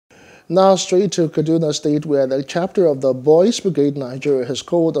Now straight to Kaduna State, where the chapter of the Boys Brigade Nigeria has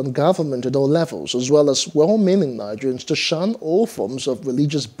called on government at all levels, as well as well-meaning Nigerians, to shun all forms of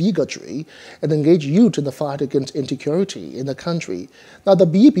religious bigotry and engage youth in the fight against insecurity in the country. Now, the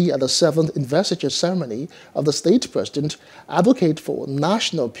BB at the 7th investiture ceremony of the state president advocate for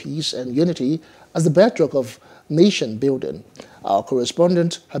national peace and unity as the bedrock of nation building. Our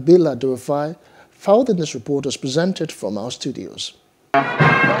correspondent, Habila Durufai, filed in this report as presented from our studios. Over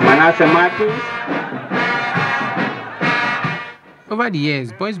the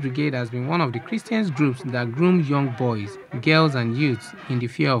years, Boys Brigade has been one of the Christian groups that groom young boys, girls and youths in the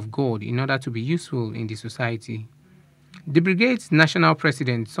fear of God in order to be useful in the society. The brigade's national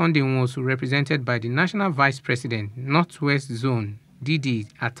president, Sunday Nwosu, represented by the national vice president, Northwest Zone, Didi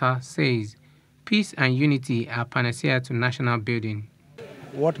Atta, says, peace and unity are panacea to national building.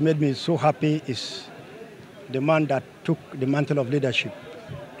 What made me so happy is the man that took the mantle of leadership.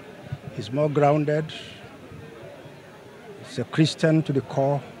 He's more grounded, he's a Christian to the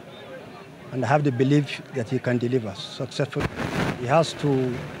core, and I have the belief that he can deliver successfully. He has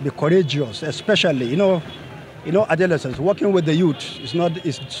to be courageous, especially, you know, adolescents, working with the youth is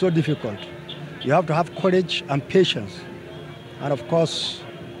so difficult. You have to have courage and patience. And of course,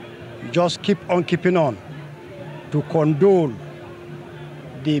 you just keep on keeping on to condole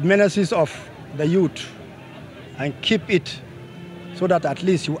the menaces of the youth and keep it so that at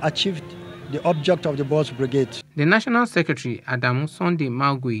least you achieved the object of the Boys Brigade. The National Secretary, Adamu Sunday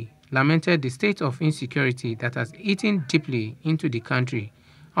Magui, lamented the state of insecurity that has eaten deeply into the country,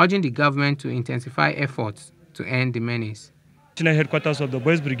 urging the government to intensify efforts to end the menace. National headquarters of the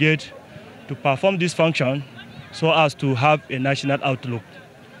Boys Brigade to perform this function so as to have a national outlook.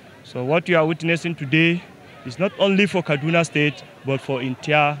 So what you are witnessing today is not only for Kaduna State, but for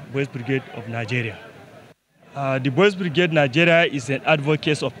entire Boys Brigade of Nigeria. The Boys Brigade Nigeria is an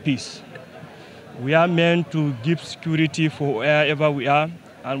advocate of peace. We are meant to give security for wherever we are,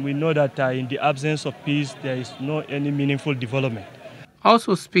 and we know that in the absence of peace, there is no any meaningful development.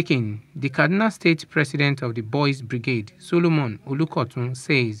 Also speaking, the Kaduna State president of the Boys Brigade, Solomon Olukotun,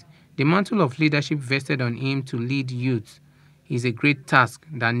 says the mantle of leadership vested on him to lead youth is a great task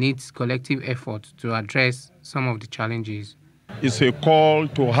that needs collective effort to address some of the challenges. It's a call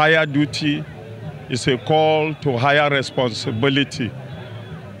to higher duty, it's a call to higher responsibility,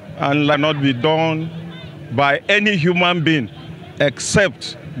 and cannot be done by any human being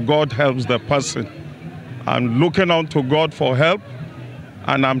except God helps the person. I'm looking out to God for help,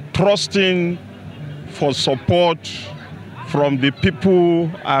 and I'm trusting for support from the people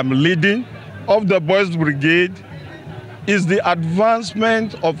I'm leading. Of the Boys Brigade is the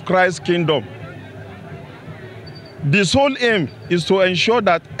advancement of Christ's kingdom. The sole aim is to ensure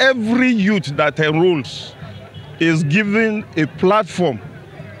that every youth that enrolls is given a platform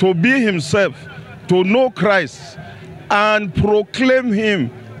to be himself, to know Christ, and proclaim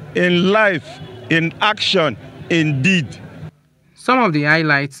him in life, in action, in deed. Some of the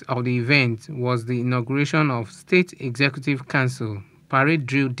highlights of the event was the inauguration of State Executive Council, parade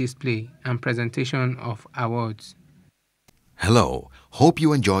drill display, and presentation of awards. Hello, hope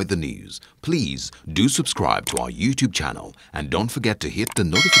you enjoyed the news. Please do subscribe to our YouTube channel and don't forget to hit the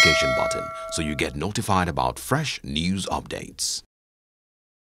notification button so you get notified about fresh news updates.